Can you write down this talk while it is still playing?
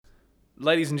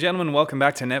Ladies and gentlemen, welcome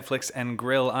back to Netflix and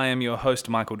Grill. I am your host,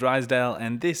 Michael Drysdale,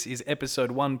 and this is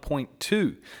episode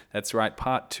 1.2. That's right,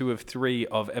 part 2 of 3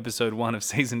 of episode 1 of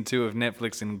season 2 of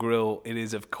Netflix and Grill. It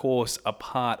is, of course, a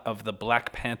part of the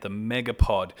Black Panther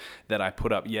Megapod that I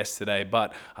put up yesterday,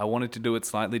 but I wanted to do it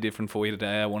slightly different for you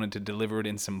today. I wanted to deliver it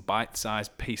in some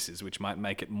bite-sized pieces, which might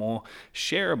make it more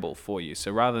shareable for you.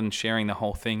 So rather than sharing the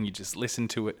whole thing, you just listen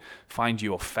to it, find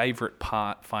your favorite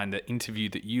part, find the interview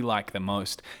that you like the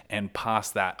most, and pass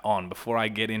that on. Before I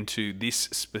get into this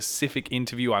specific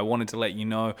interview, I wanted to let you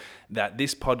know that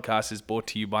this podcast is brought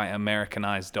to you by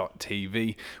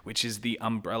Americanized.tv, which is the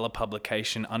umbrella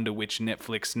publication under which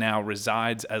Netflix now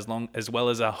resides, as well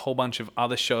as a whole bunch of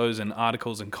other shows and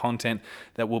articles and content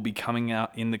that will be coming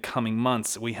out in the coming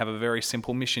months. We have a very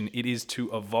simple mission. It is to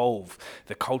evolve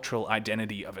the cultural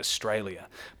identity of Australia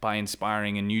by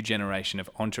inspiring a new generation of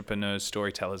entrepreneurs,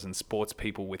 storytellers, and sports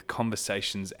people with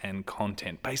conversations and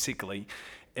content. Basically,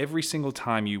 every single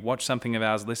time you watch something of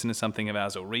ours, listen to something of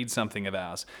ours, or read something of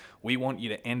ours, we want you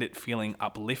to end it feeling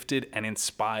uplifted and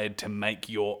inspired to make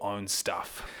your own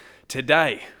stuff.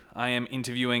 Today, I am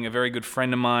interviewing a very good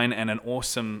friend of mine and an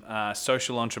awesome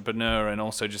social entrepreneur and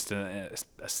also just a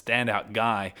standout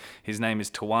guy. His name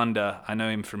is Tawanda. I know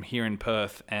him from here in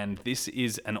Perth, and this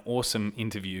is an awesome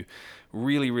interview.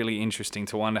 Really, really interesting.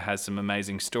 Tawanda has some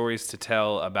amazing stories to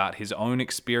tell about his own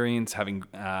experience, having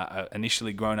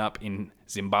initially grown up in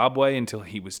Zimbabwe until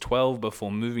he was 12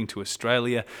 before moving to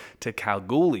Australia, to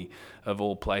Kalgoorlie, of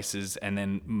all places, and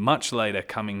then much later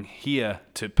coming here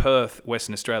to Perth,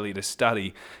 Western Australia, to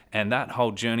study, and that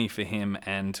whole journey for him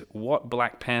and what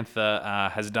Black Panther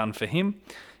has done for him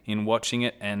in watching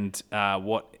it, and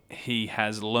what he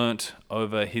has learnt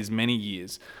over his many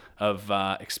years of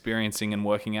experiencing and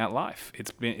working out life.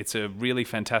 It's a really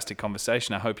fantastic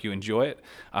conversation. I hope you enjoy it.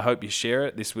 I hope you share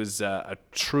it. This was a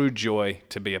true joy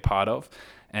to be a part of.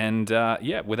 And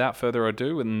without further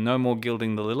ado, and no more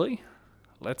gilding the lily,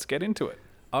 let's get into it.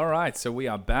 All right, so we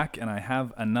are back, and I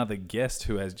have another guest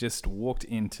who has just walked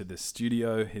into the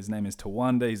studio. His name is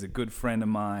Tawanda. He's a good friend of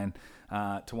mine.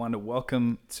 Tawanda,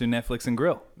 welcome to Netflix and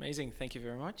Grill. Amazing. Thank you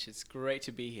very much. It's great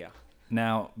to be here.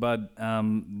 Now, Bud,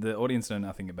 the audience know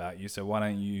nothing about you, so why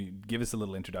don't you give us a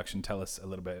little introduction, tell us a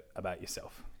little bit about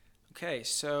yourself. Okay,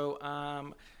 so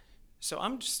I'm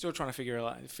just still trying to figure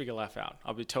life out.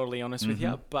 I'll be totally honest with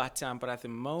you, but at the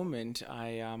moment,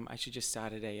 I actually just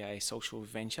started a social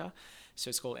venture. So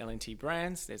it's called L&T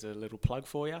Brands. There's a little plug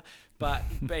for you. But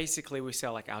basically, we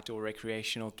sell like outdoor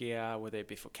recreational gear, whether it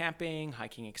be for camping,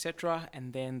 hiking, etc.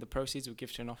 And then the proceeds we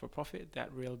give to a not-for-profit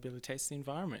that rehabilitates the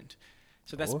environment.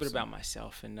 So that's awesome. A bit about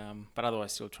myself, and but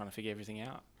otherwise still trying to figure everything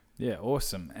out. Yeah,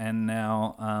 awesome. And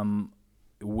now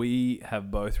we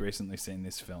have both recently seen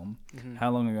this film. Mm-hmm.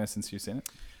 How long ago since you've seen it?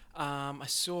 I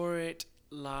saw it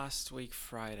last week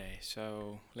Friday,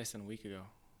 so less than a week ago.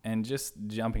 And just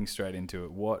jumping straight into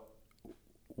it,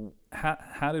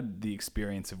 how did the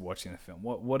experience of watching the film,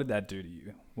 what did that do to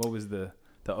you? What was the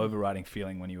overriding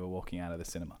feeling when you were walking out of the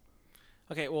cinema?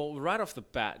 Okay, well, right off the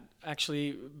bat,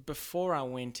 actually, before I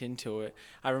went into it,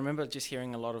 I remember just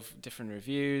hearing a lot of different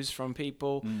reviews from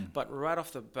people. But right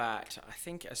off the bat, I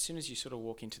think as soon as you sort of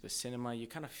walk into the cinema, you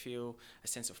kind of feel a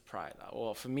sense of pride,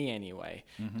 or for me anyway.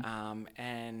 Mm-hmm.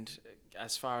 And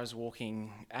as far as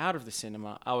walking out of the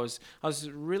cinema, I was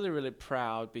really, really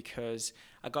proud because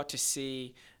I got to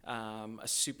see a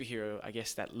superhero, I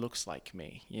guess, that looks like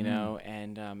me, you know,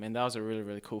 and that was a really,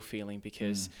 really cool feeling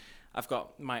because I've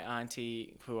got my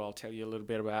auntie, who I'll tell you a little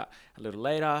bit about a little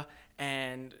later,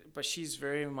 but she's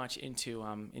very much into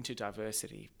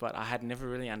diversity. But I had never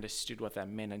really understood what that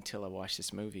meant until I watched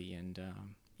this movie, and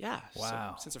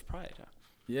wow, sense of pride.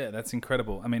 Yeah, that's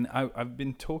incredible. I mean, I've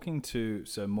been talking to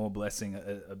More Blessing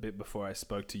a bit before I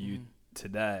spoke to you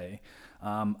today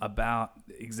about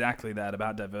exactly that,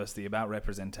 about diversity, about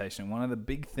representation. One of the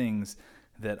big things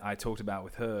that I talked about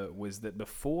with her was that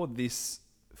before this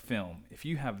film, if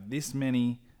you have this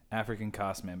many African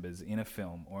cast members in a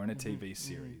film or in a TV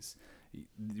series,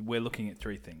 we're looking at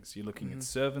three things. You're looking at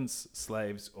servants,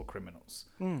 slaves, or criminals,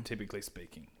 typically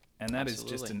speaking. And that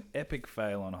Absolutely. Is just an epic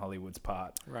fail on Hollywood's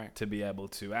part, right, to be able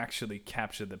to actually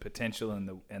capture the potential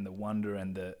and the wonder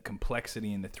and the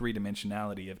complexity and the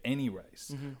three-dimensionality of any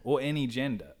race or any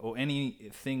gender or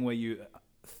anything where you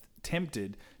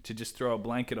tempted to just throw a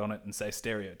blanket on it and say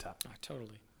stereotype. Oh,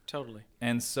 totally.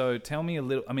 And so tell me a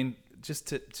little, I mean, just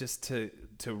to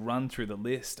run through the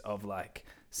list of like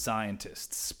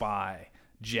scientist, spy,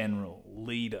 general,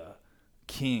 leader,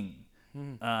 king,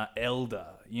 elder,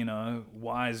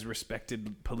 wise,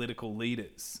 respected political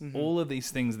leaders. All of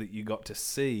these things that you got to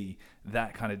see,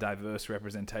 that kind of diverse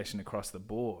representation across the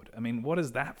board. I mean, what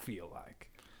does that feel like?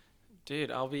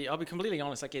 Dude, I'll be completely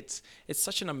honest. Like it's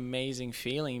such an amazing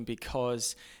feeling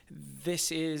because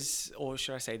this is, or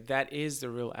should I say, that is the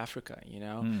real Africa.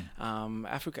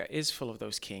 Africa is full of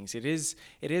those kings. It is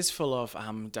full of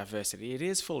diversity. It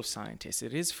is full of scientists.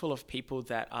 It is full of people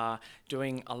that are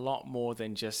doing a lot more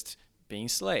than just being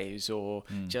slaves or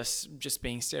just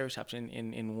being stereotyped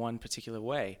in one particular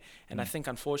way. And I think,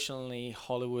 unfortunately,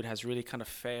 Hollywood has really kind of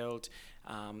failed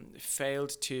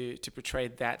to portray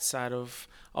that side of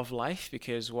life,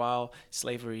 because while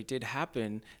slavery did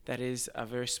happen, that is a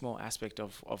very small aspect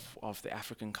of the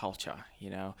African culture,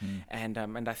 and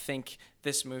I think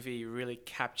this movie really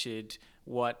captured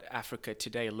what Africa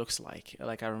today looks like.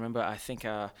 Like, I remember, I think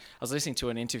I was listening to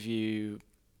an interview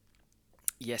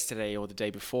yesterday or the day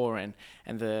before, and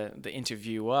the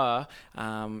interviewer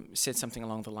said something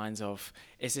along the lines of,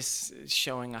 is this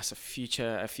showing us a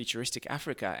futuristic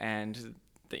Africa? And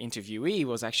the interviewee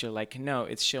was actually like, no,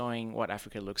 it's showing what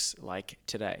Africa looks like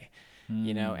today.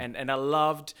 And I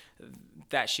loved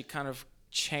that she kind of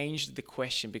changed the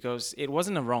question, because it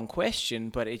wasn't a wrong question,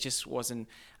 but it just wasn't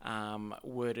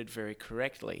worded very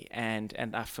correctly. And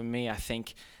for me, I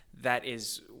think that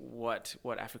is what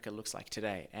Africa looks like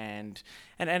today. And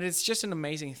it's just an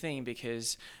amazing thing,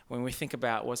 because when we think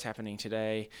about what's happening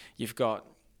today, you've got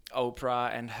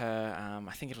Oprah and her,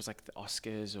 I think it was like the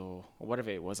Oscars or whatever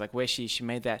it was, like where she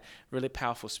made that really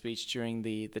powerful speech during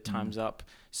the Time's Up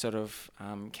sort of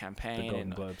campaign. The Golden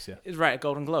Globes, yeah. Right,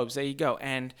 Golden Globes, there you go.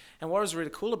 And what was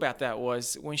really cool about that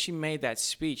was when she made that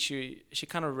speech, she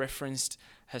kind of referenced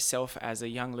herself as a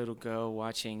young little girl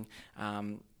watching,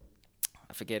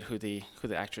 I forget who the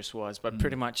actress was, but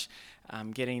pretty much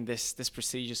getting this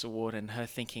prestigious award, and her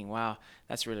thinking, wow,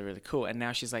 that's really, really cool. And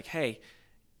now she's like, hey,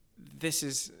 this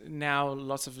is now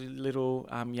lots of little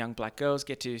young black girls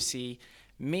get to see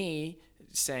me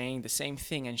saying the same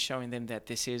thing and showing them that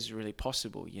this is really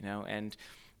possible, and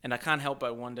I can't help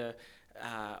but wonder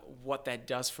what that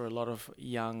does for a lot of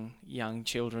young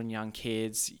children, young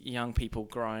kids, young people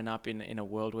growing up in a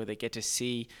world where they get to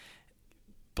see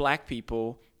black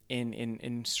people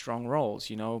in strong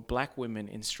roles, black women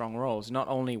in strong roles, not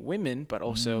only women, but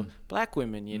also black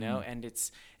women, and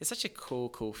it's such a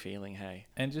cool feeling, hey.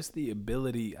 And just the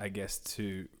ability, I guess,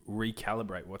 to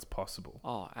recalibrate what's possible.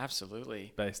 Oh,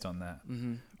 absolutely. Based on that,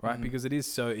 right? Because it is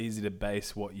so easy to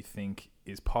base what you think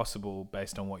is possible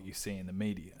based on what you see in the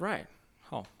media. Right.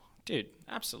 Oh, dude,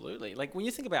 absolutely. Like when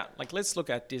you think about, like, let's look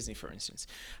at Disney, for instance.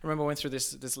 I remember I went through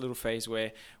this little phase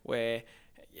where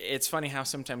it's funny how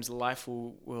sometimes life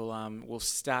will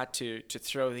start to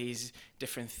throw these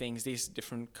different things, these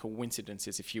different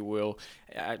coincidences, if you will,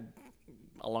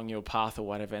 along your path or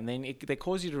whatever, and then they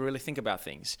cause you to really think about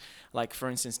things. Like, for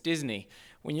instance, Disney.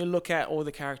 When you look at all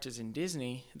the characters in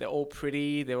Disney, they're all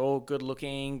pretty, they're all good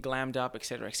looking, glammed up,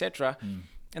 etc., etc.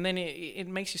 And then it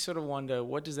makes you sort of wonder,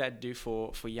 what does that do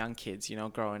for young kids,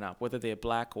 growing up, whether they're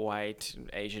black, white,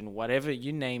 Asian, whatever,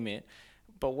 you name it.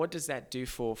 But what does that do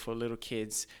for little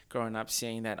kids growing up,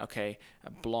 seeing that, okay,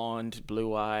 blonde,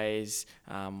 blue eyes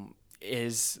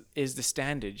is the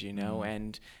standard,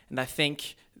 and I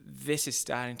think this is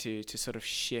starting to sort of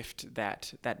shift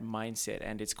that mindset,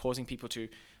 and it's causing people to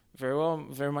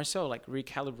very much so, like,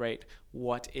 recalibrate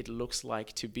what it looks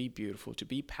like to be beautiful, to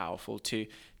be powerful, to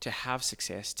have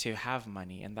success, to have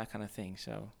money, and that kind of thing.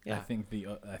 So yeah, I think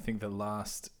the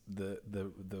last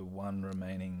the one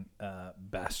remaining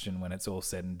bastion, when it's all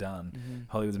said and done,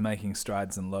 Hollywood's making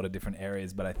strides in a lot of different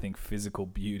areas, but I think physical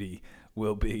beauty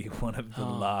will be one of the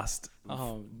last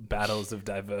battles of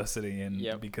diversity,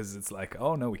 and because it's like,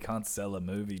 oh no, we can't sell a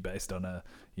movie based on a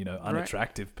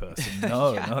unattractive person.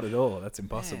 No, not at all. That's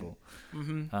impossible.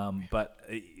 But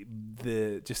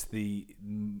the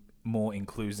more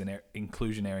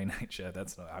inclusionary nature.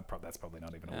 That's probably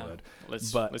not even a word.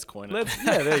 Let's coin it.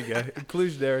 Yeah, there you go.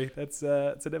 Inclusionary. That's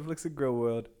it's a Netflix and Grill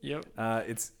world. Yep.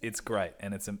 It's great,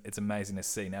 and it's amazing to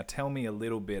see. Now, tell me a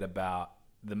little bit about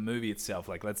the movie itself.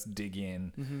 Like, let's dig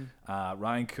in.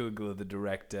 Ryan Coogler, the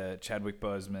director, Chadwick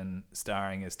Boseman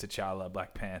starring as T'Challa,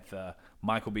 Black Panther,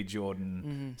 Michael B.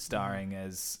 Jordan starring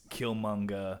as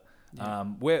Killmonger.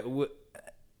 Where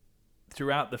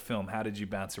throughout the film, how did you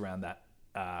bounce around that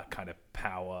kind of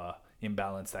power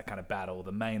imbalance, that kind of battle,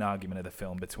 the main argument of the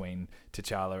film between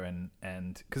T'Challa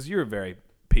and because you're a very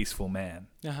peaceful man,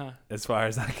 as far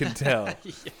as I can tell.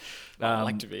 I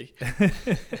like to be.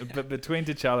 But between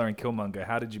T'Challa and Killmonger,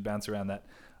 how did you bounce around that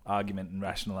argument and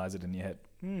rationalize it in your head?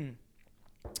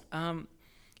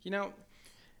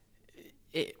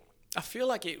 I feel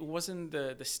like it wasn't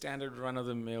the standard run of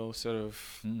the mill sort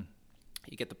of.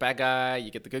 You get the bad guy,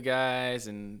 you get the good guys,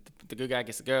 and the good guy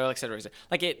gets the girl, etc.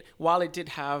 Like it, while it did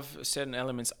have certain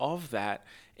elements of that,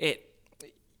 it,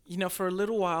 for a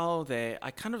little while there, I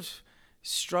kind of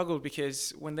struggled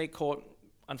because when they caught,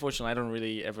 unfortunately, I don't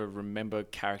really ever remember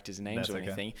characters' names or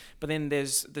anything. But then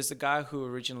there's the guy who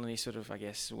originally sort of, I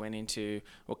guess, went into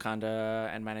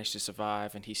Wakanda and managed to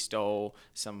survive, and he stole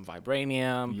some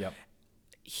vibranium. Yep.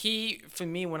 He, for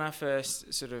me, when I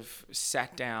first sort of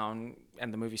sat down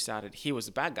and the movie started, he was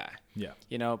the bad guy. Yeah.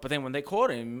 But then when they caught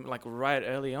him, like right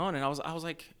early on, and I was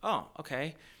like, oh,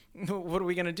 okay, what are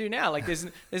we gonna do now? Like, there's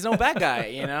no bad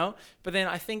guy, But then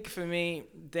I think for me,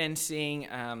 then seeing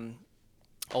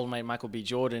old mate Michael B.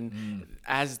 Jordan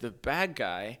as the bad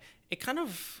guy, it kind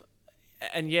of,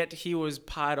 and yet he was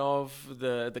part of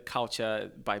the culture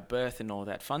by birth and all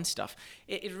that fun stuff.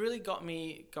 It really got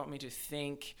me to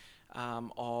think.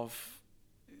 Of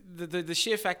the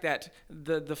sheer fact that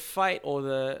the fight or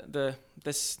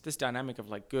this dynamic of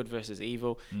like good versus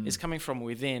evil is coming from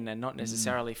within and not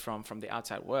necessarily from the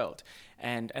outside world,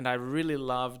 and I really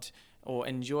loved or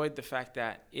enjoyed the fact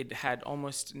that it had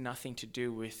almost nothing to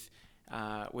do with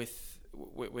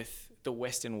the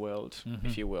Western world,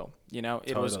 if you will.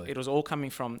 It was all coming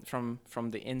from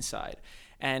the inside.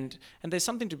 And there's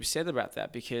something to be said about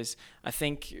that, because I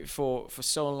think for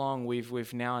so long we've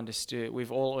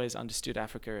always understood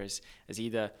Africa as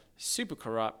either super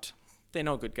corrupt, they're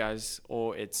no good guys,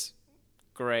 or it's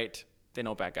great, they're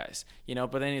no bad guys.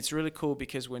 But then it's really cool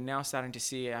because we're now starting to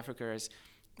see Africa as,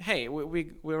 hey,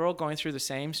 we're all going through the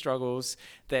same struggles.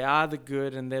 They are the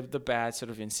good and they're the bad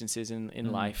sort of instances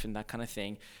in life and that kind of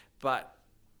thing. But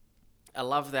I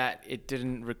love that it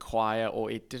didn't require,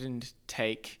 or it didn't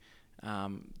take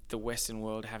the Western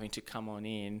world having to come on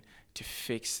in to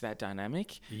fix that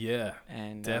dynamic. Yeah,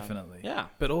 and definitely. Yeah.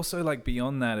 But also, like,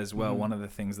 beyond that as well, one of the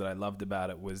things that I loved about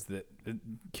it was that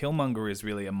Killmonger is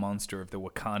really a monster of the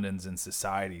Wakandans and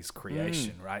society's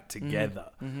creation, right? Together.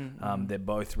 They're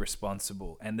both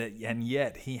responsible. And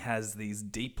yet he has these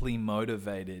deeply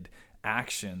motivated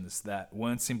actions that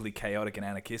weren't simply chaotic and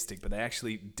anarchistic, but they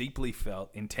actually deeply felt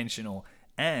intentional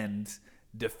and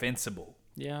defensible.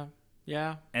 Yeah.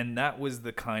 Yeah. And that was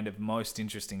the kind of most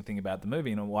interesting thing about the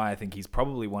movie, and why I think he's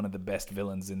probably one of the best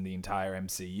villains in the entire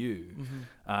MCU,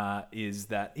 is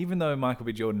that even though Michael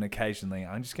B. Jordan occasionally,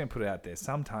 I'm just going to put it out there,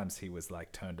 sometimes he was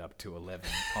like turned up to 11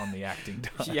 on the acting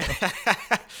dial.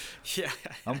 Yeah.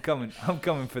 I'm coming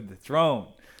for the throne.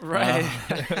 Right.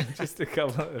 Just a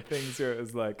couple of things where it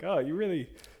was like, oh,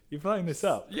 you're playing this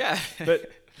up. Yeah.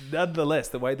 But nonetheless,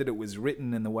 the way that it was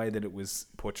written and the way that it was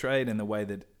portrayed and the way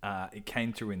that it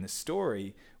came through in the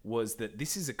story was that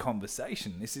this is a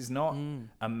conversation. This is not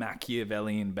a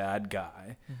Machiavellian bad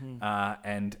guy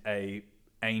and a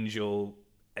angel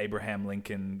Abraham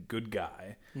Lincoln good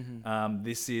guy.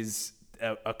 This is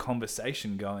a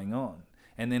conversation going on.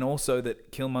 And then also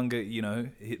that Killmonger,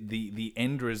 the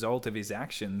end result of his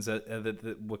actions, that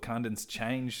the Wakandans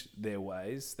changed their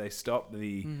ways. They stopped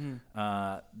they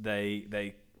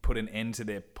put an end to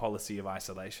their policy of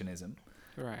isolationism.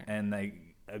 Right. And they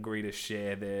agree to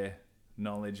share their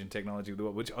knowledge and technology with the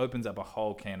world, which opens up a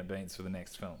whole can of beans for the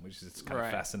next film, which is kind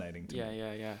of fascinating to me.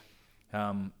 Yeah.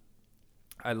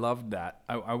 I loved that.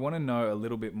 I want to know a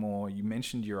little bit more. You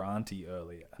mentioned your auntie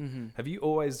earlier. Have you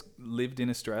always lived in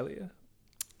Australia?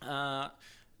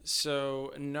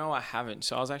 So no, I haven't.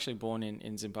 So I was actually born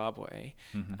in Zimbabwe.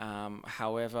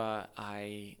 However,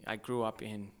 I grew up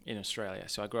in Australia.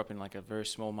 So I grew up in like a very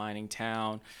small mining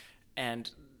town, and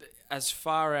as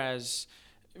far as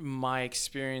my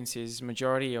experiences,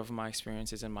 majority of my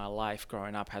experiences in my life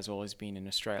growing up has always been in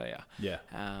Australia. Yeah.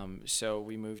 So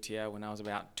we moved here when I was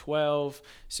about 12.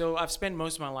 So I've spent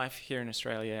most of my life here in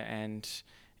Australia, and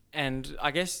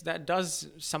I guess that does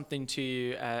something to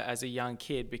you as a young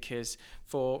kid, because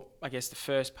for, I guess, the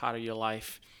first part of your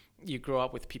life, you grow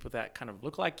up with people that kind of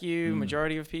look like you,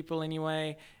 majority of people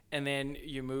anyway, and then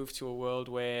you move to a world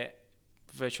where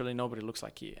virtually nobody looks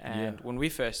like you. And when we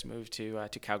first moved to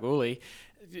Kalgoorlie,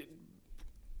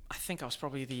 I think I was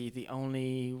probably the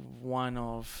only one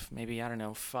of maybe,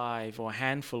 5 or a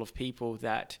handful of people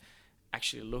that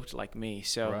actually looked like me.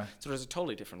 So it was a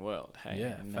totally different world. Hey?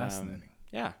 Yeah, and, fascinating.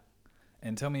 Yeah.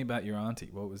 And tell me about your auntie.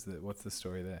 What's the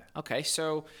story there? Okay,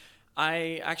 so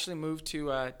I actually moved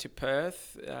to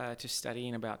Perth to study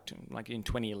in in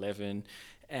 2011,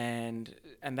 and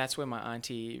that's where my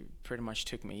auntie pretty much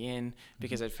took me in,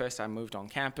 because at first I moved on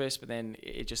campus, but then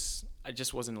I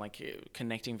just wasn't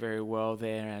connecting very well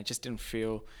there, and I just didn't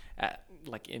feel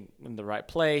in the right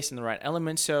place, in the right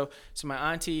element. So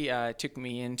my auntie took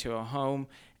me into her home,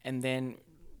 and then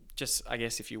just, I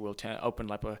guess, if you will, opened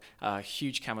like a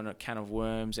huge can of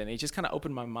worms, and it just kind of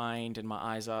opened my mind and my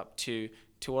eyes up to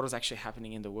what was actually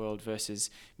happening in the world versus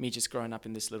me just growing up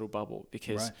in this little bubble.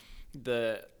 Because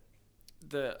the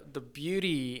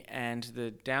beauty and the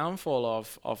downfall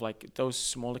of like those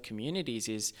smaller communities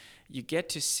is you get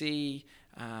to see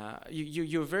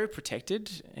you're very protected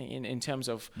in terms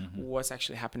of what's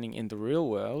actually happening in the real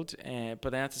world, but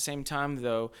then at the same time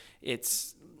though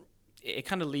it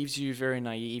kind of leaves you very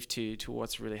naive to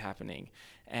what's really happening.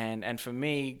 And for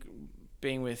me,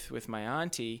 being with my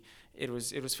auntie, it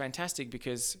was fantastic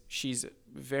because she's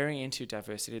very into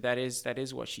diversity. That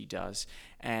is what she does,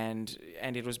 and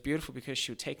it was beautiful because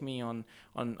she would take me on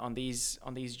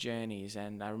these journeys.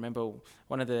 And I remember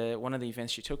one of the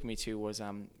events she took me to was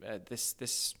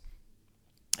this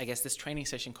I guess this training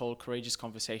session called Courageous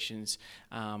Conversations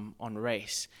on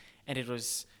race, and it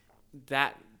was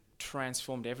that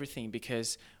transformed everything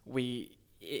because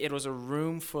it was a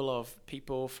room full of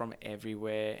people from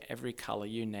everywhere, every color,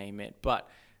 you name it. But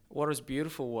what was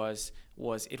beautiful was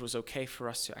it was okay for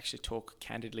us to actually talk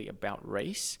candidly about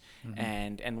race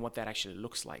and what that actually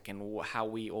looks like and how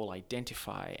we all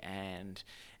identify and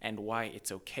why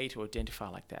it's okay to identify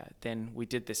like that. Then we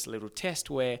did this little test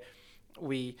where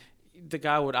the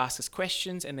guy would ask us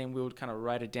questions, and then we would kind of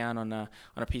write it down on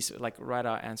a piece of, like, write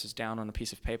our answers down on a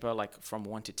piece of paper, like from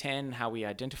 1 to 10, how we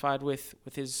identified with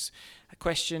his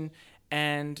question.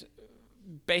 And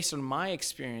based on my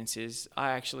experiences,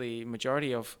 I actually,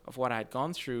 majority of what I had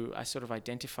gone through, I sort of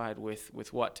identified with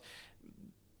what,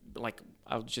 like,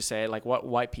 I would just say, like, what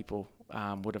white people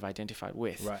would have identified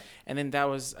with. Right. And then that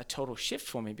was a total shift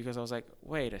for me because I was like,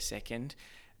 wait a second,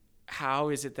 how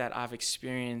is it that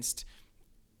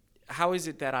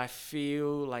I feel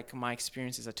like my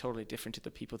experiences are totally different to the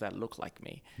people that look like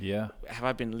me? Yeah. Have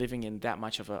I been living in that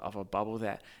much of a bubble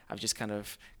that I've just kind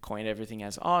of coined everything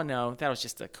as, oh no, that was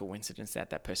just a coincidence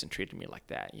that person treated me like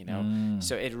that, you know?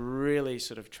 So it really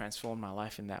sort of transformed my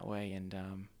life in that way. And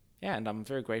and I'm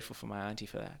very grateful for my auntie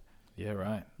for that. Yeah,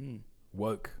 right.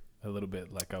 Woke a little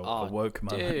bit, like a woke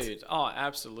moment. Dude,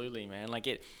 absolutely, man. Like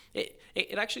it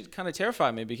actually kind of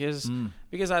terrified me because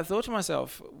I thought to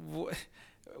myself,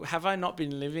 have I not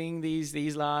been living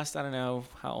these last, I don't know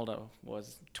how old I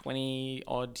was, 20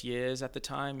 odd years at the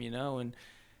time, you know,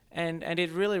 and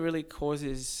it really, really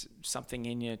causes something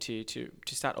in you to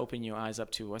start opening your eyes up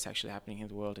to what's actually happening in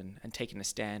the world and taking a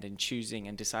stand and choosing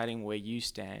and deciding where you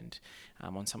stand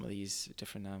on some of these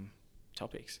different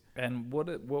topics. And what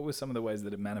were some of the ways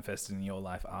that it manifested in your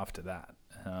life after that,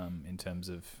 in terms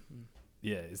of,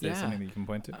 is there something that you can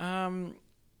point to?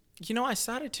 You know, I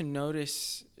started to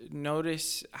notice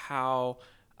how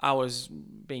I was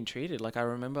being treated. Like, I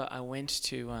remember I went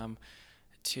to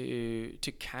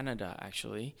Canada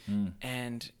actually,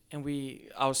 and I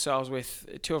was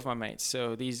with two of my mates.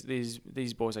 So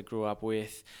these boys I grew up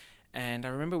with, and I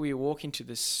remember we walk into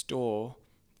this store,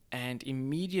 and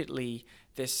immediately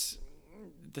the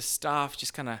staff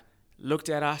just kind of looked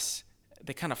at us.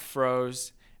 They kind of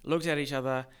froze, looked at each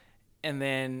other, and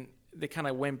then they kind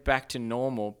of went back to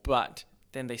normal, but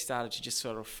then they started to just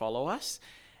sort of follow us.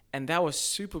 And that was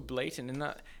super blatant.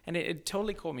 And it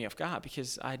totally caught me off guard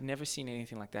because I had never seen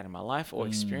anything like that in my life or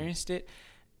experienced it.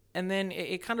 And then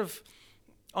it kind of,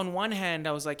 on one hand,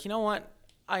 I was like, you know what?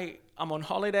 I'm on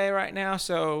holiday right now.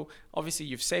 So obviously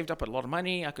you've saved up a lot of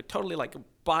money. I could totally like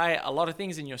buy a lot of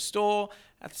things in your store.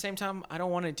 At the same time, I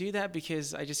don't want to do that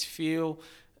because I just feel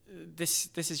this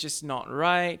is just not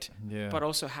right. But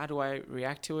also, how do I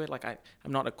react to it? Like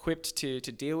I'm not equipped to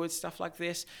deal with stuff like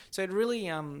this. So it really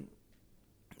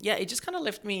it just kind of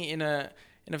left me in a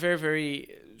very,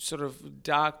 very sort of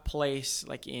dark place,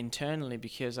 like internally,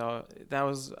 because that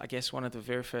was, I guess, one of the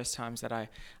very first times that I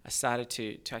started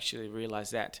to actually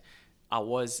realize that I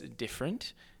was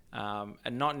different, and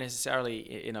not necessarily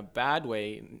in a bad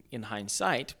way in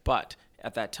hindsight, but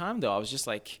at that time though, I was just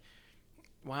like,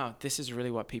 wow, this is really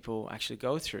what people actually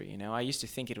go through. You know, I used to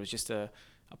think it was just a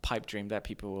pipe dream that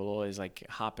people will always like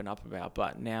harping up about,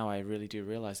 but now I really do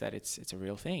realize that it's a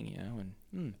real thing, you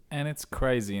know. And it's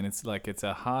crazy, and it's like it's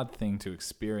a hard thing to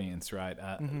experience, right?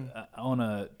 On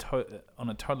a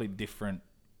totally different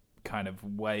kind of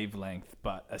wavelength,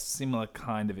 but a similar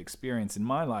kind of experience in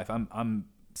my life. I'm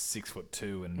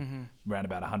 6'2" and around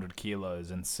about 100 kilos,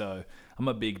 and so I'm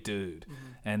a big dude.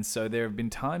 And so there have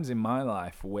been times in my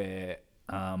life where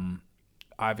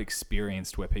I've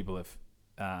experienced where people have,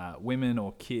 women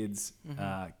or kids,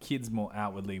 kids more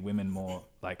outwardly, women more,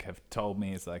 like, have told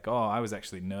me, it's like, oh, I was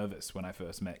actually nervous when I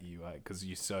first met you because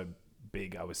you're so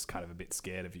big. I was kind of a bit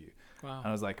scared of you. Wow. And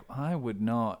I was like, I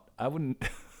wouldn't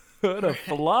hurt a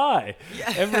fly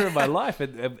Yeah. ever in my life.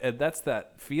 And that's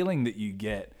that feeling that you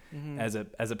get Mm-hmm.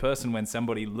 as a person when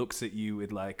somebody looks at you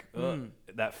with like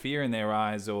that fear in their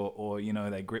eyes, or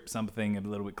they grip something a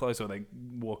little bit closer, or they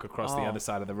walk across the Oh. other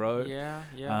side of the road. Yeah.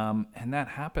 And that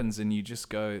happens, and you just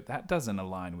go, that doesn't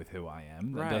align with who I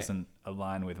am. That Right. doesn't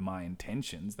align with my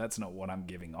intentions. That's not what I'm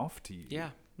giving off to you. Yeah.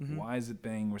 Mm-hmm. Why is it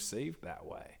being received that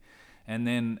way? And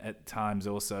then at times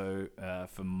also,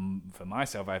 for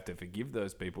myself, I have to forgive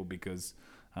those people because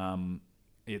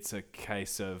it's a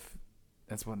case of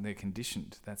that's what they're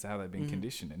conditioned. That's how they've been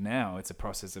conditioned. And now it's a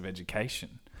process of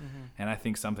education. And I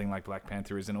think something like Black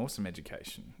Panther is an awesome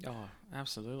education. Oh,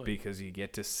 absolutely. Because you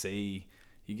get to see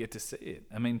it.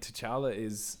 I mean, T'Challa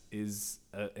is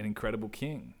an incredible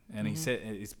king, and he said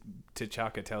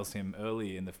T'Chaka tells him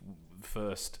early in the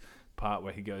first part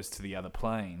where he goes to the other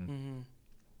plane.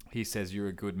 He says, "You're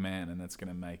a good man, and that's going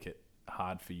to make it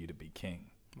hard for you to be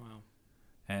king." Wow.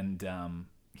 And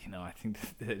I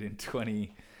think that in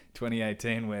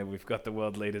 2018, where we've got the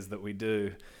world leaders that we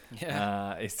do,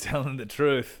 is telling the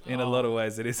truth. In a lot of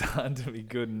ways, it is hard to be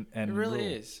good and It really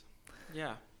rule. is.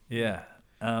 Yeah. Yeah.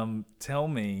 Tell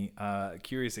me,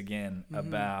 curious again,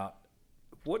 about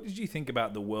what did you think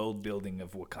about the world building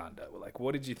of Wakanda? Like,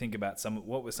 what did you think about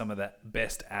what were some of the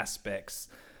best aspects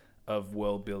of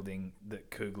world building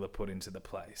that Coogler put into the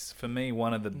place? For me,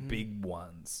 one of the big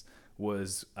ones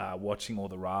was watching all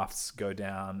the rafts go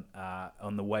down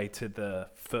on the way to the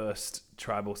first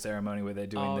tribal ceremony where they're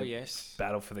doing the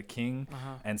battle for the king,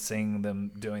 and seeing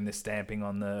them doing the stamping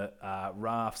on the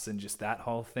rafts and just that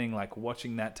whole thing, like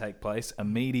watching that take place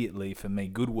immediately for me,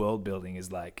 good world building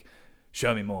is like,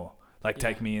 show me more. Like,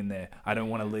 take me in there. I don't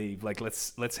want to leave. Like,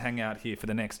 let's hang out here for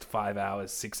the next 5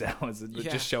 hours, 6 hours.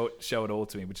 Just show it all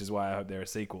to me, which is why I hope there are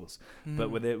sequels.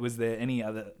 But was there any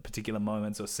other particular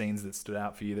moments or scenes that stood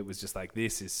out for you that was just like,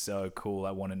 this is so cool,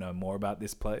 I want to know more about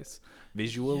this place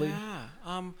visually? Yeah.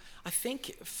 I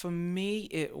think for me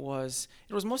it was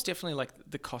most definitely like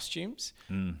the costumes,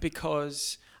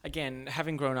 because again,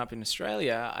 having grown up in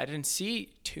Australia, I didn't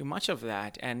see too much of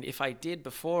that, and if I did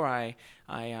before I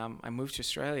moved to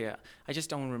Australia, I just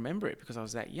don't remember it because I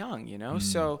was that young,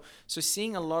 So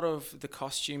seeing a lot of the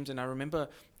costumes, and I remember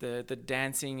the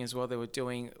dancing as well they were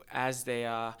doing as they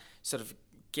are sort of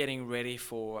getting ready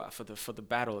for the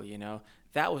battle,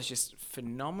 that was just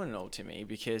phenomenal to me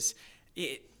because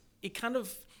it kind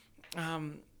of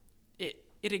it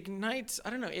ignites,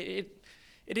 I don't know, it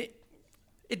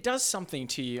does something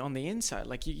to you on the inside.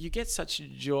 Like you get such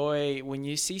joy when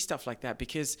you see stuff like that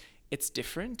because it's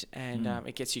different and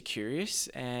it gets you curious,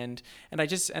 and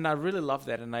I really love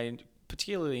that, and I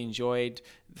particularly enjoyed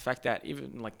the fact that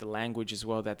even like the language as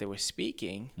well that they were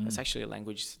speaking, it's actually a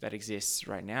language that exists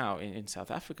right now in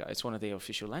South Africa. It's one of their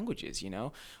official languages,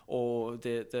 or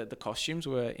the costumes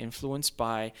were influenced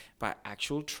by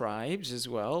actual tribes as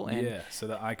well. And so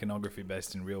the iconography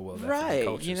based in real world right,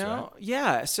 cultures, right?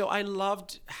 Yeah. So I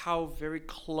loved how very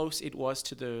close it was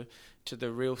to the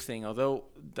real thing. Although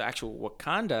the actual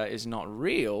Wakanda is not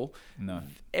real,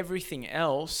 everything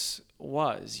else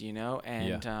was,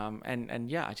 and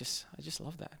I just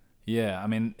love that. Yeah, I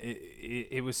mean,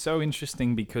 it was so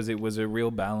interesting because it was a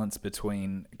real balance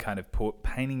between kind of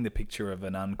painting the picture of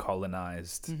an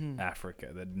uncolonized Africa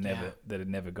that had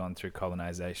never gone through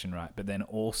colonization, right? But then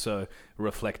also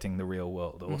reflecting the real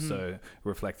world, also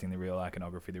reflecting the real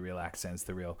iconography, the real accents,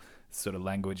 the real sort of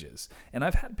languages. And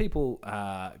I've had people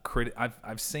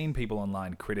I've seen people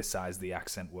online criticize the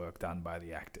accent work done by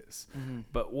the actors.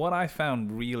 But what I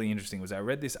found really interesting was I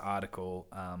read this article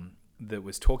that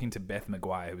was talking to Beth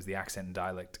McGuire, who was the accent and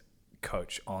dialect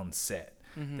coach on set.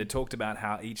 That talked about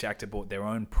how each actor brought their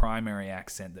own primary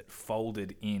accent that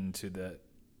folded into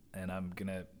and I'm going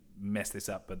to mess this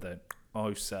up, but the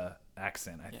Xhosa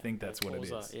accent. I think that's what it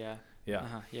is.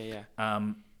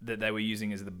 That they were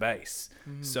using as the base.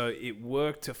 So it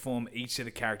worked to form each of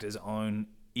the characters' own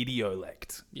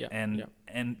idiolect. And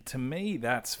to me,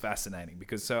 that's fascinating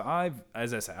because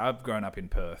as I say, I've grown up in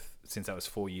Perth since I was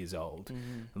 4 years old.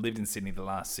 I lived in Sydney the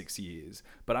last 6 years,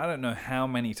 but I don't know how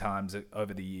many times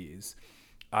over the years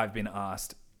I've been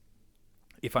asked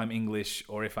if I'm English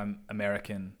or if I'm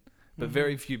American. But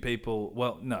very few people.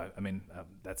 Well, no, I mean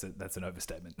that's an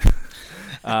overstatement.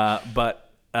 But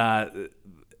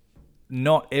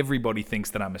not everybody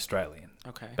thinks that I'm Australian.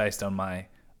 Okay. Based on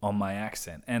my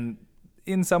accent, and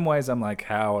in some ways I'm like,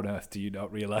 how on earth do you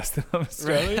not realize that I'm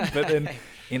Australian? But then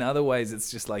in other ways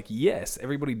it's just like, yes,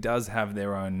 everybody does have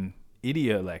their own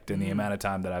idiolect, and the amount of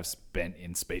time that I've spent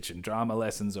in speech and drama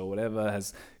lessons or whatever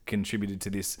has contributed to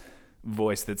this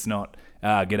voice that's not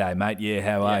g'day mate,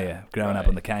 how are you, growing up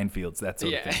on the cane fields, that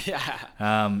sort of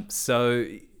thing. So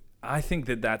I think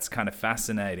that that's kind of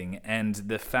fascinating, and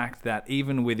the fact that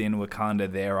even within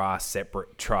Wakanda there are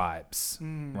separate tribes,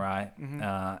 right?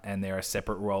 And there are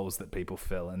separate roles that people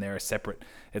fill, and there are separate.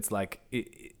 It's like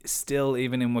still,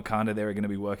 even in Wakanda, there are going to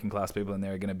be working class people, and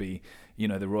there are going to be, you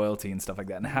know, the royalty and stuff like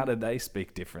that. And how do they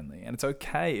speak differently? And it's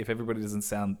okay if everybody doesn't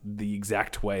sound the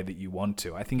exact way that you want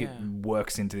to. I think it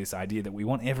works into this idea that we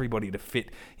want everybody to fit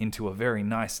into a very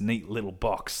nice, neat little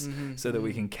box, so that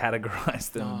we can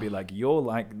categorize them and be like, you're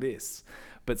like this.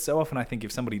 But so often I think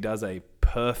if somebody does a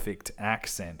perfect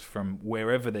accent from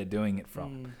wherever they're doing it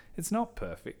from, it's not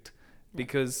perfect,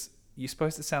 because you're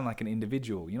supposed to sound like an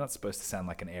individual. You're not supposed to sound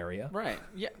like an area. Right.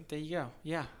 Yeah. There you go.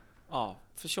 Yeah. Oh,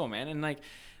 for sure, man. And like,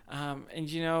 and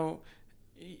you know,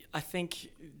 I think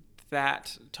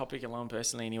that topic alone,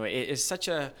 personally, anyway, it is such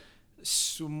a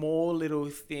small little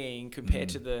thing compared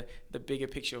to the bigger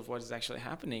picture of what is actually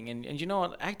happening. And you know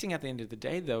what? Acting at the end of the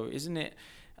day, though, isn't it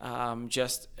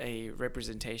just a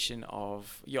representation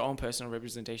of your own personal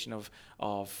representation of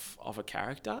a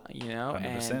character? You know,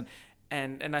 100%.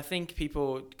 And I think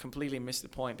people completely miss the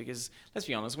point, because let's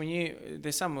be honest,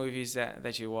 there's some movies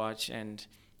that you watch and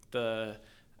the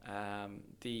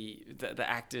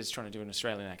actor's trying to do an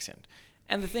Australian accent,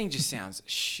 and the thing just sounds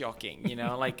shocking, you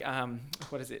know, like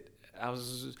what is it? I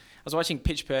was watching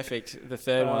Pitch Perfect, the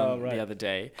third one, the other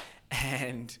day,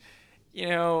 and you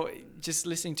know, just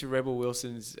listening to Rebel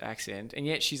Wilson's accent, and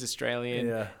yet she's Australian,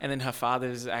 and then her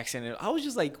father's accent. I was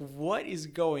just like, what is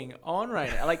going on right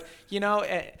now? Like, you know,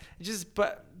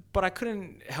 but I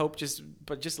couldn't help just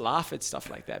laugh at stuff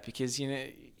like that, because, you know,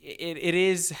 it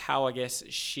is how I guess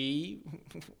she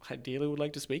ideally would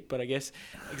like to speak, but I guess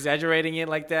exaggerating it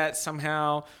like that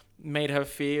somehow made her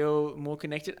feel more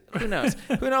connected. Who knows?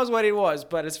 Who knows what it was?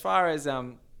 But as far as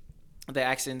the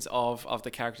accents of the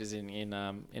characters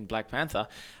in Black Panther,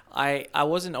 I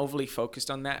wasn't overly focused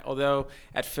on that, although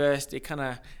at first it kind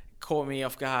of caught me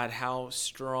off guard how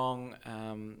strong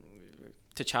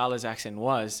T'Challa's accent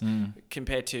was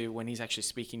compared to when he's actually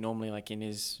speaking normally, like in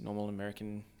his normal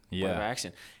American whatever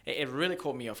accent. It really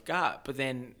caught me off guard, but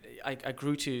then I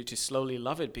grew to slowly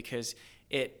love it, because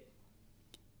it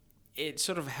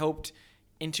sort of helped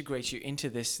integrate you into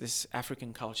this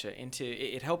African culture.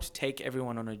 It helps take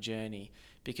everyone on a journey,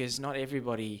 because not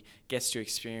everybody gets to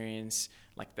experience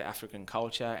like the African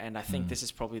culture, and I think this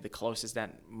is probably the closest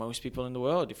that most people in the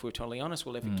world, if we're totally honest,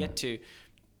 will ever get to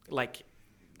like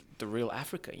the real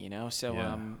Africa, you know. So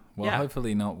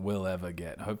hopefully not will ever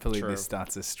get. Hopefully this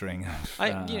starts a string of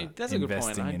that's a good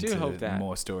point. I do hope that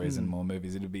more stories and more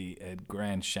movies. It'd be a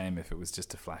grand shame if it was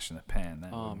just a flash in the pan.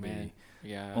 That would be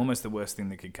almost the worst thing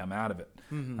that could come out of it.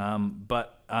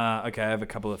 But okay, I have a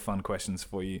couple of fun questions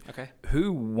for you. Okay.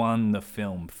 Who won the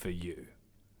film for you?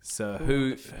 So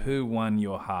who won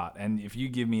your heart? And if you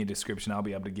give me a description, I'll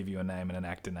be able to give you a name and an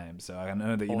actor name. So I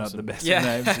know that you're not the best with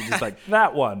names. You're just like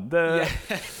that one.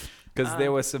 Because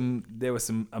there were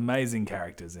some amazing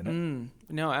characters in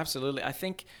it. No, absolutely. I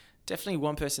think definitely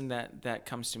one person that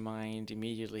comes to mind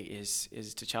immediately is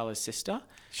T'Challa's sister,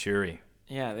 Shuri.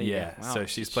 Yeah, there you go. Wow. So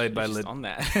she's played by on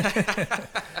that.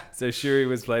 So Shuri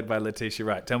was played by Letitia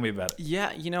Wright. Tell me about it.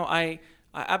 Yeah, you know, I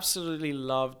absolutely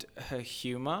loved her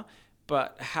humor,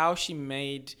 but how she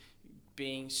made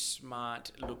being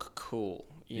smart look cool.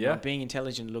 You know, being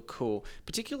intelligent look cool,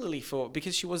 particularly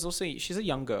because she's a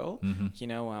young girl. You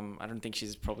know, I don't think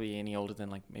she's probably any older than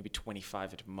like maybe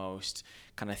 25 at most,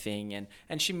 kind of thing.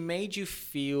 And she made you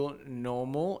feel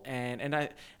normal. And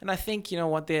I think, you know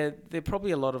what, there are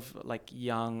probably a lot of like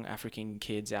young African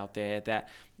kids out there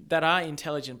that are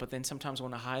intelligent, but then sometimes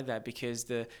want to hide that, because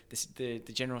the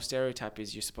general stereotype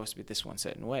is you're supposed to be this one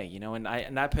certain way, you know. And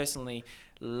I personally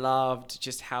loved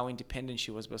just how independent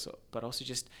she was, but also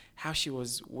just how she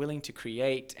was willing to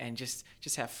create and just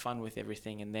have fun with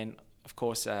everything. And then of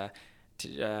course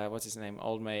what's his name,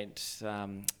 old mate,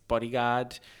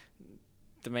 bodyguard,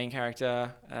 the main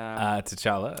character,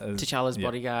 T'Challa's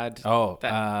bodyguard,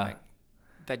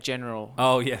 that general.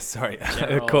 Oh yes, sorry.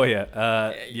 Okoye.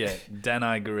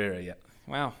 Danai Gurira. Yeah.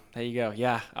 Wow, there you go.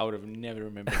 Yeah, I would have never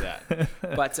remembered that.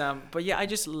 But yeah, I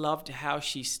just loved how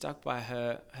she stuck by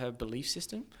her belief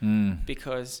system,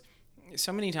 because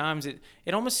so many times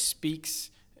it almost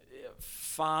speaks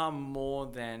far more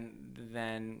than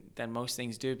most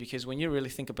things do, because when you really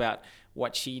think about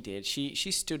what she did,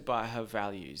 she stood by her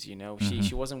values, you know.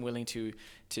 She wasn't willing to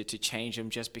change them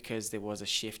just because there was a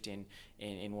shift in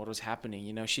what was happening,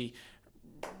 you know.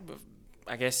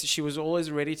 I guess she was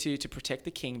always ready to protect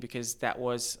the king, because that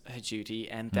was her duty,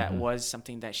 and that was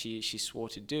something that she swore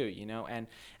to do, you know. And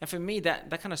for me, that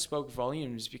kind of spoke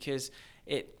volumes, because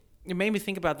it made me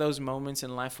think about those moments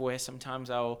in life where sometimes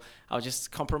I'll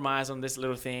just compromise on this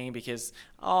little thing because,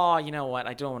 oh, you know what,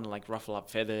 I don't want to like ruffle up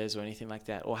feathers or anything like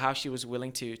that. Or how she was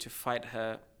willing to fight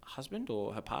her husband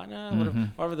or her partner,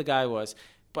 whatever the guy was,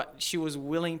 but she was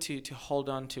willing to hold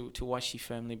on to what she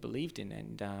firmly believed in,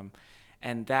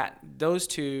 and that those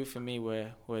two for me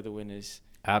were the winners.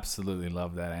 Absolutely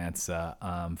love that answer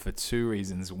for two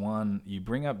reasons. One, you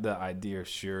bring up the idea of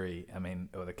Shuri,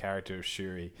 or the character of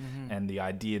Shuri, and the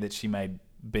idea that she made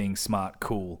being smart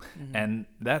cool. And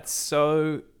that's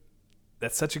such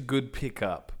a good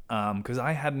pickup because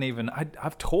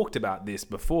I've talked about this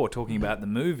before, talking about the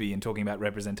movie and talking about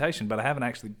representation, but I hadn't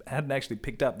actually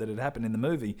picked up that it happened in the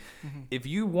movie. If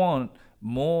you want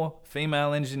more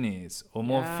female engineers or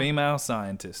more female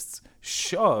scientists,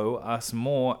 show us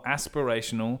more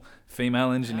aspirational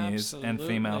female engineers and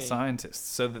female scientists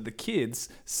so that the kids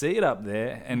see it up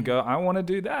there and go, I want to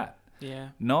do that. Yeah.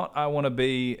 Not I want to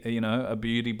be, a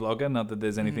beauty blogger, not that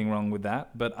there's anything wrong with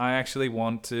that, but I actually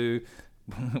want to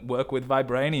work with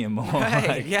vibranium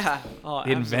or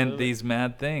invent these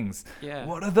mad things. Yeah.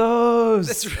 What are those?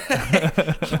 That's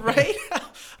right. Right?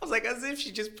 I was like, as if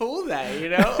she just pulled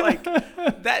that, like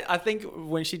that. I think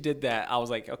when she did that, I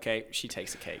was like, okay, she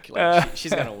takes the cake. Like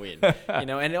she's gonna win, And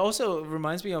it also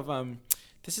reminds me of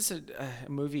this is a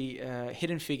movie,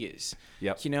 Hidden Figures.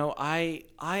 Yep. I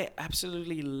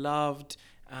absolutely loved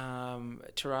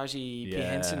Taraji P.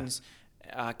 Henson's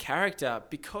character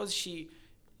because she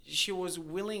was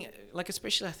willing, like,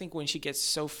 especially I think when she gets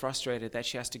so frustrated that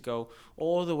she has to go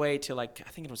all the way to, like,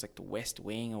 I think it was like the West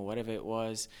Wing or whatever it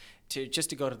was, just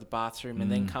to go to the bathroom and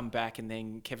then come back, and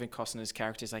then Kevin Costner's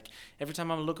character is like, every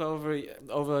time I look over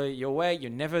your way,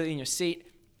 you're never in your seat,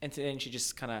 and then she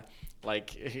just kind of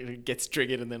like gets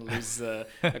triggered and then loses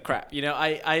a crap.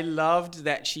 I loved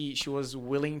that she was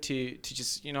willing to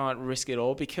just risk it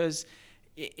all because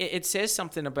it says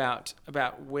something about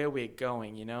where we're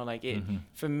going,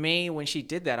 for me, when she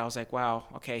did that, I was like, wow,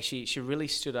 okay, she really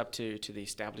stood up to the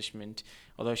establishment,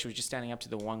 although she was just standing up to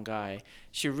the one guy.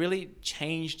 She really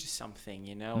changed something,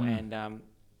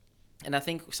 and I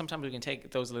think sometimes we can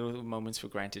take those little moments for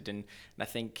granted, and I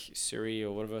think Suri,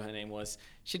 or whatever her name was,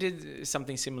 she did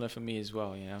something similar for me as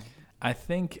well, I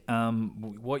think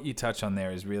what you touch on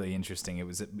there is really interesting. It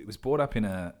was brought up in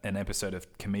an episode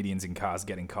of Comedians in Cars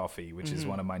Getting Coffee, which is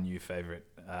one of my new favorite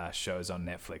shows on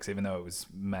Netflix, even though it was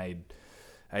made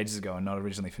ages ago and not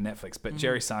originally for Netflix. But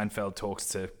Jerry Seinfeld talks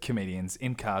to comedians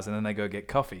in cars and then they go get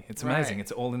coffee. It's amazing. Right.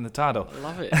 It's all in the title. I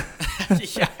love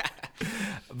it. Yeah.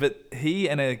 But he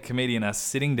and a comedian are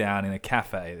sitting down in a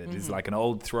cafe that is like an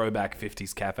old throwback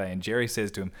 50s cafe, and Jerry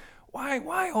says to him,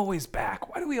 Why always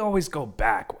back? Why do we always go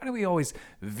back? Why do we always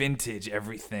vintage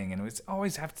everything? And it's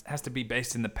always has to be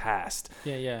based in the past.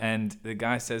 Yeah. And the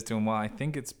guy says to him, well, I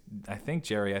think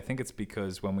Jerry, it's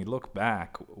because when we look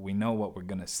back, we know what we're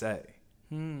going to say.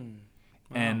 Wow.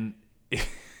 And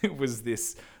it was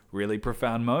this really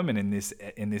profound moment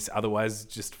in this otherwise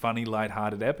just funny,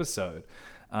 lighthearted episode.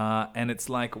 And it's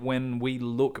like when we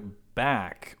look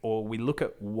back, or we look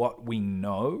at what we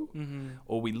know,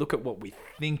 or we look at what we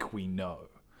think we know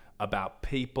about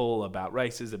people, about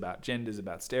races, about genders,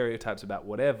 about stereotypes, about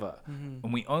whatever,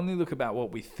 and we only look about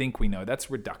what we think we know, that's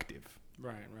reductive.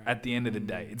 Right. At the end of the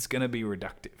day, it's going to be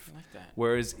reductive. I like that.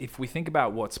 Whereas if we think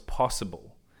about what's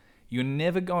possible, you're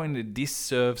never going to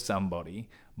disserve somebody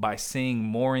by seeing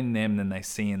more in them than they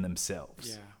see in themselves.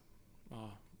 Yeah.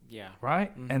 Oh, yeah.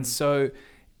 Right? And so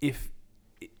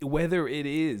whether it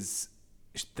is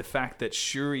the fact that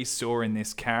Shuri saw in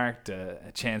this character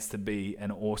a chance to be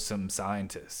an awesome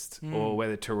scientist, or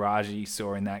whether Taraji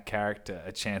saw in that character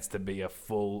a chance to be a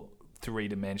full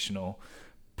three-dimensional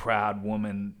proud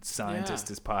woman scientist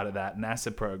as part of that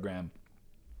NASA program,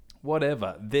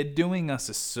 whatever, they're doing us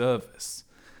a service,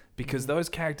 because those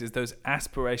characters, those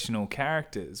aspirational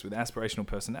characters with aspirational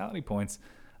personality points,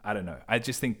 I don't know, I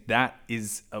just think that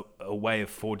is a way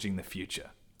of forging the future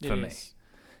for me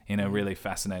in a really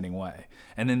fascinating way.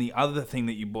 And then the other thing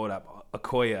that you brought up,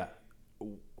 Okoye,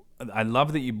 I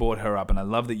love that you brought her up, and I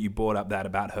love that you brought up that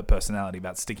about her personality,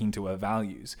 about sticking to her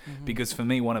values, because for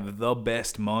me, one of the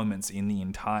best moments in the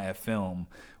entire film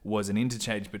was an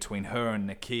interchange between her and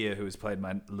Nakia, who was played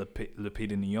by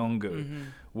Lupita Nyong'o,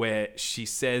 where she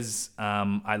says,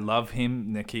 I love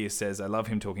him. Nakia says, I love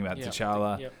him, talking about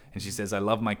T'Challa. And she says, I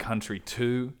love my country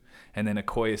too. And then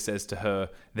Okoye says to her,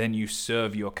 then you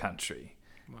serve your country.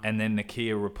 Wow. And then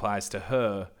Nakia replies to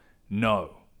her,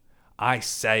 no, I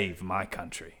save my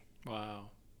country.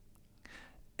 Wow.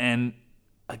 And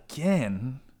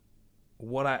again,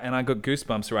 I got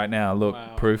goosebumps right now. Look,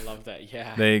 wow, proof. I love that.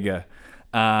 Yeah. There you go.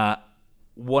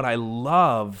 what I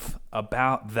love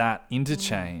about that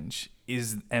interchange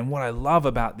and what I love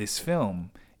about this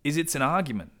film is it's an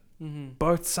argument.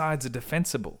 Both sides are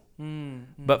defensible.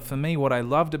 But for me, what I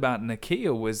loved about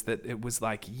Nakia was that it was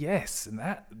like, yes, and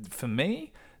that, for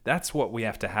me, that's what we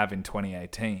have to have in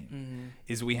 2018,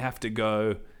 is we have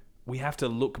to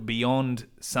look beyond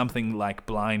something like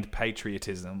blind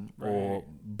patriotism or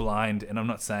blind, and I'm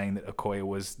not saying that Okoye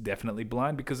was definitely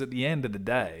blind, because at the end of the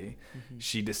day,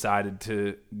 she decided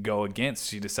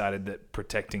that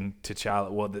protecting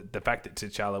T'Challa, well, the fact that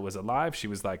T'Challa was alive, she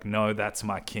was like, no, that's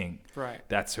my king. Right.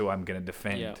 That's who I'm going to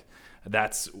defend. Yeah.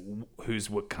 That's whose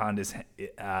Wakanda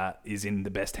is in the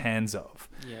best hands of.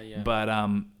 Yeah. But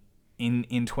in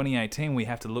 2018, we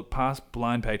have to look past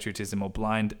blind patriotism or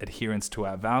blind adherence to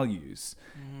our values,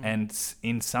 and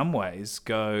in some ways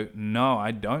go, no,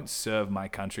 I don't serve my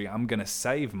country. I'm going to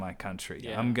save my country.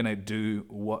 Yeah. I'm going to do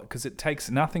because it takes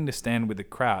nothing to stand with the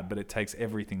crowd, but it takes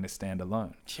everything to stand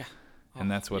alone. Yeah. And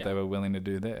that's what they were willing to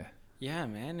do there. Yeah,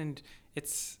 man. And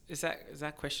it's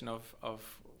that question of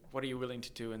what are you willing to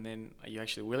do, and then are you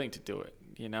actually willing to do it?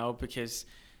 You know, because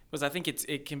I think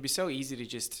it can be so easy to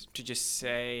just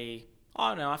say,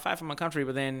 oh no, I fight for my country,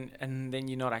 but then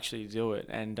you not actually do it.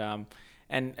 And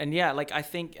yeah, like I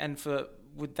think, and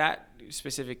with that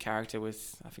specific character,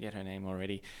 with, I forget her name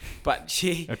already, but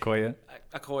she Okoye,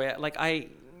 like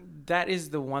that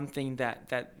is the one thing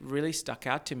that really stuck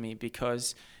out to me,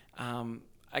 because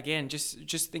again,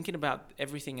 just thinking about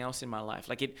everything else in my life,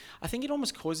 like I think it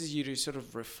almost causes you to sort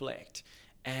of reflect,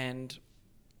 and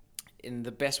in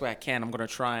the best way I can, I'm going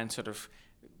to try and sort of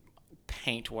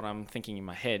paint what I'm thinking in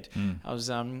my head. I was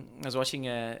watching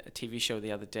a TV show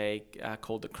the other day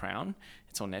called The Crown.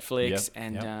 It's on Netflix,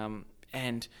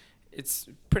 and it's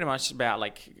pretty much about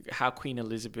like how Queen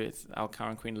Elizabeth, our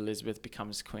current Queen Elizabeth,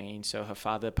 becomes queen. So her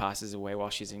father passes away while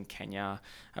she's in Kenya,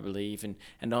 I believe, and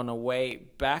on her way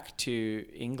back to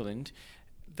England,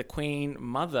 the Queen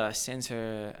Mother sends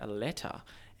her a letter,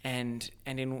 and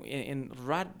in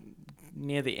right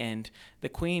near the end, the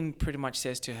Queen pretty much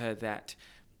says to her that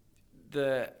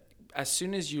as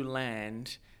soon as you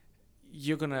land,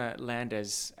 you're gonna land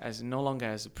as no longer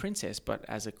as a princess, but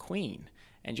as a queen,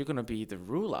 and you're gonna be the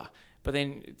ruler. But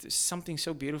then something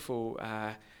so beautiful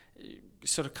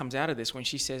sort of comes out of this when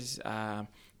she says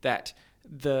that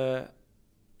the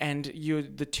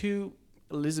two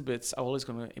Elizabeths are always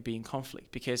going to be in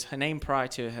conflict, because her name prior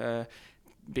to her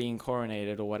being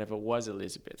coronated or whatever was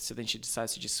Elizabeth. So then she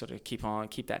decides to just sort of keep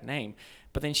that name.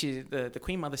 But then the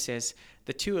Queen Mother says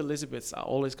the two Elizabeths are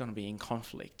always going to be in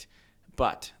conflict,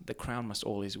 but the crown must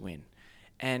always win.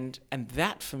 And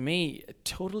that for me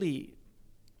totally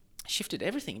shifted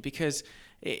everything, because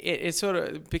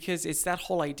because it's that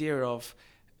whole idea of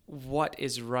what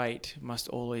is right must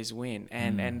always win.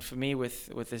 And for me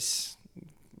with this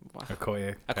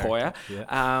Okoye.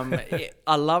 Yeah.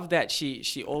 I love that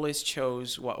she always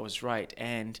chose what was right,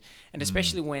 and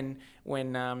especially when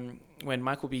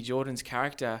Michael B. Jordan's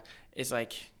character is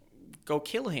like, go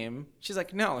kill him, she's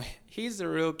like, no, he's the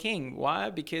real king. Why?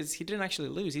 Because he didn't actually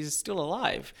lose. He's still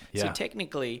alive. Yeah. So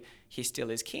technically, he still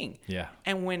is king. Yeah.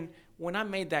 And when I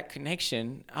made that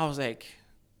connection, I was like,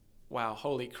 wow,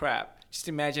 holy crap. Just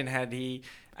imagine had he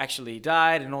actually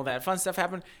died and all that fun stuff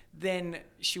happened, then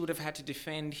she would have had to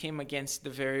defend him against the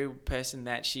very person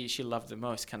that she loved the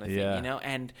most, kind of thing, you know?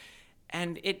 And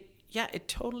it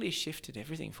totally shifted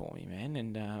everything for me, man.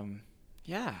 And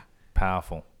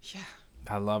Powerful. Yeah.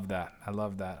 I love that. I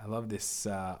love this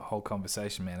whole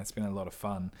conversation, man. It's been a lot of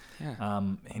fun. Yeah.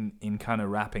 In kind of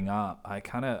wrapping up,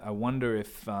 I wonder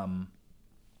if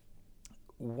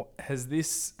has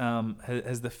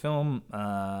the film,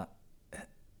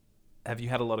 have you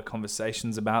had a lot of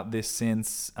conversations about this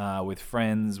since, with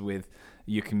friends, with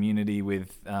your community,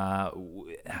 with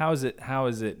how is it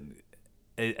are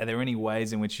there any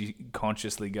ways in which you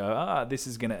consciously go,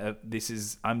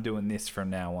 I'm doing this from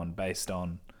now on based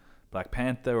on Black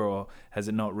Panther, or has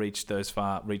it not reached those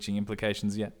far-reaching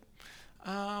implications yet?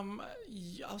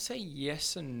 I'll say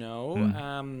yes and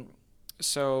no.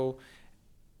 So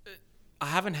I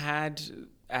haven't had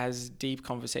as deep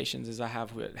conversations as I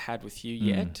have had with you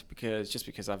yet,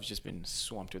 because I've just been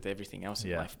swamped with everything else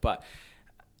in life. But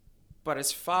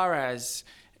as far as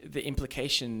the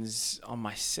implications on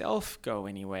myself go,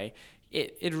 anyway,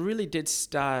 it really did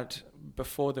start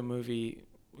before the movie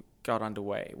got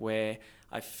underway, where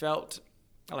I felt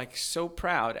like so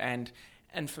proud, and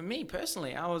for me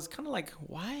personally, I was kind of like,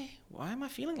 why am I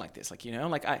feeling like this? Like, you know,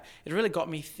 like it really got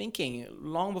me thinking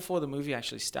long before the movie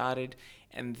actually started.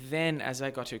 And then as I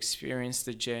got to experience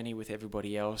the journey with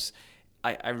everybody else,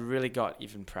 I really got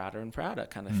even prouder and prouder,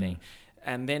 kind of thing.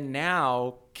 And then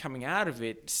now coming out of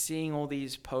it, seeing all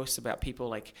these posts about people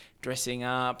like dressing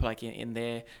up like in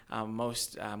their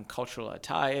most cultural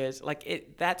attires,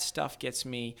 like that stuff gets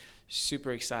me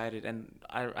super excited. And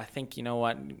I think, you know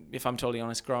what, if I'm totally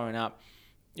honest, growing up,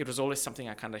 it was always something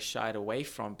I kind of shied away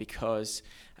from because,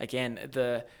 again,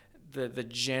 the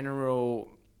general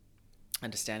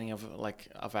understanding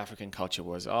of African culture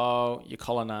was, oh, you're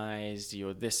colonized,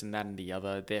 you're this and that and the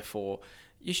other, therefore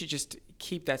you should just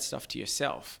keep that stuff to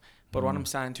yourself. But what I'm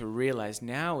starting to realize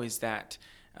now is that,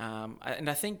 and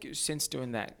I think since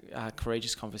doing that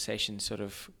Courageous Conversation sort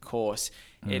of course,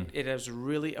 it has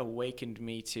really awakened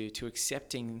me to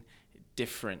accepting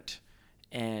different.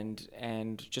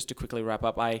 And just to quickly wrap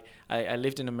up, I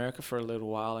lived in America for a little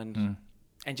while, and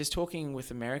just talking with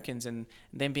Americans and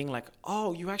them being like,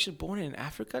 oh, you were actually born in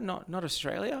Africa, not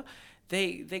Australia.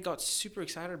 They got super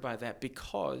excited by that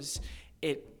because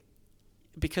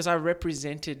I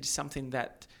represented something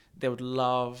that they would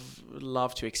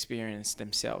love to experience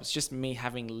themselves. Just me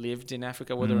having lived in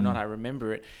Africa, whether or not I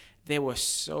remember it, they were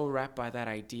so wrapped by that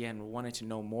idea and wanted to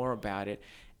know more about it.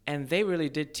 And they really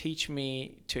did teach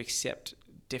me to accept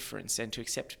difference and to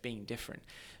accept being different.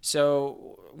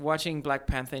 So watching Black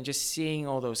Panther and just seeing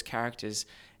all those characters,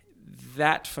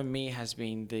 that for me has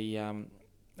been the,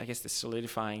 I guess, the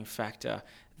solidifying factor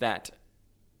that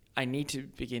I need to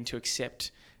begin to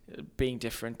accept being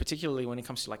different, particularly when it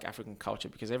comes to like African culture,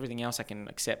 because everything else I can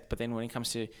accept. But then when it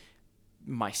comes to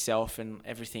myself and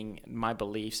everything, my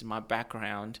beliefs and my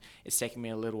background, it's taken me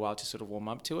a little while to sort of warm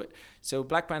up to it. So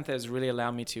Black Panther has really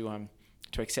allowed me to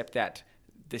accept that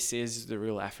this is the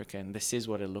real Africa and this is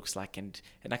what it looks like, and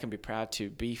I can be proud to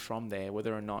be from there,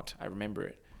 whether or not I remember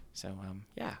it. So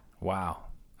yeah. Wow.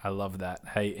 I love that.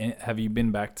 Hey, have you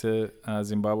been back to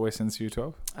Zimbabwe since you were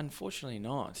 12? Unfortunately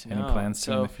not. Any plans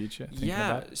in the future?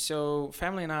 Yeah, so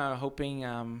family and I are hoping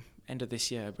end of this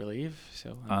year, I believe.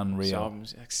 So unreal. So I'm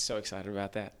so excited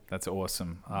about that. That's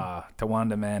awesome.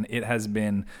 Tawanda, man, it has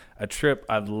been a trip.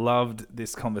 I've loved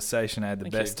this conversation. I had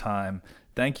the best time.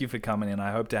 Thank you for coming in.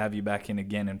 I hope to have you back in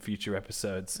again in future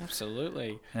episodes.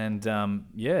 Absolutely. And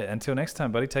until next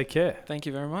time, buddy, take care. Thank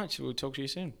you very much. We'll talk to you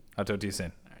soon. I'll talk to you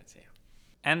soon. All right, see ya.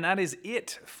 And that is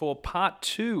it for part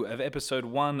 2 of episode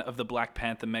 1 of the Black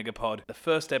Panther Megapod, the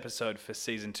first episode for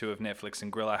season 2 of Netflix and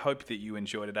Grill. I hope that you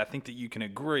enjoyed it. I think that you can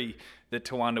agree that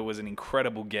Tawanda was an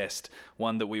incredible guest,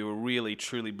 one that we were really,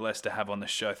 truly blessed to have on the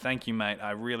show. Thank you, mate.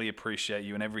 I really appreciate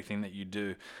you and everything that you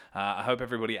do. I hope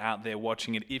everybody out there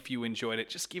watching it, if you enjoyed it,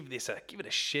 just give it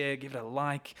a share, give it a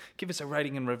like, give us a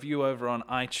rating and review over on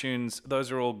iTunes.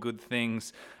 Those are all good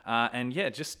things. And yeah,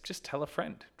 just tell a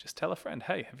friend. Just tell a friend,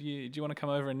 hey, do you want to come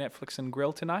over and Netflix and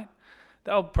Grill tonight?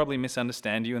 They'll probably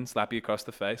misunderstand you and slap you across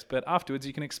the face, but afterwards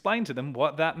you can explain to them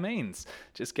what that means.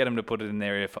 Just get them to put it in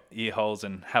their ear holes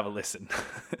and have a listen.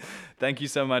 Thank you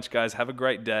so much, guys. Have a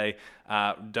great day.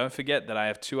 Don't forget that I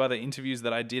have 2 other interviews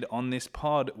that I did on this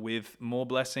pod with More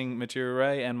Blessing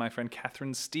Maturure and my friend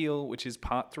Catherine Steele, which is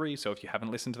part 3. So if you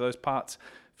haven't listened to those parts,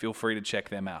 feel free to check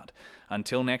them out.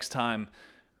 Until next time,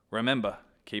 remember,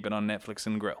 keep it on Netflix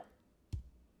and Grill.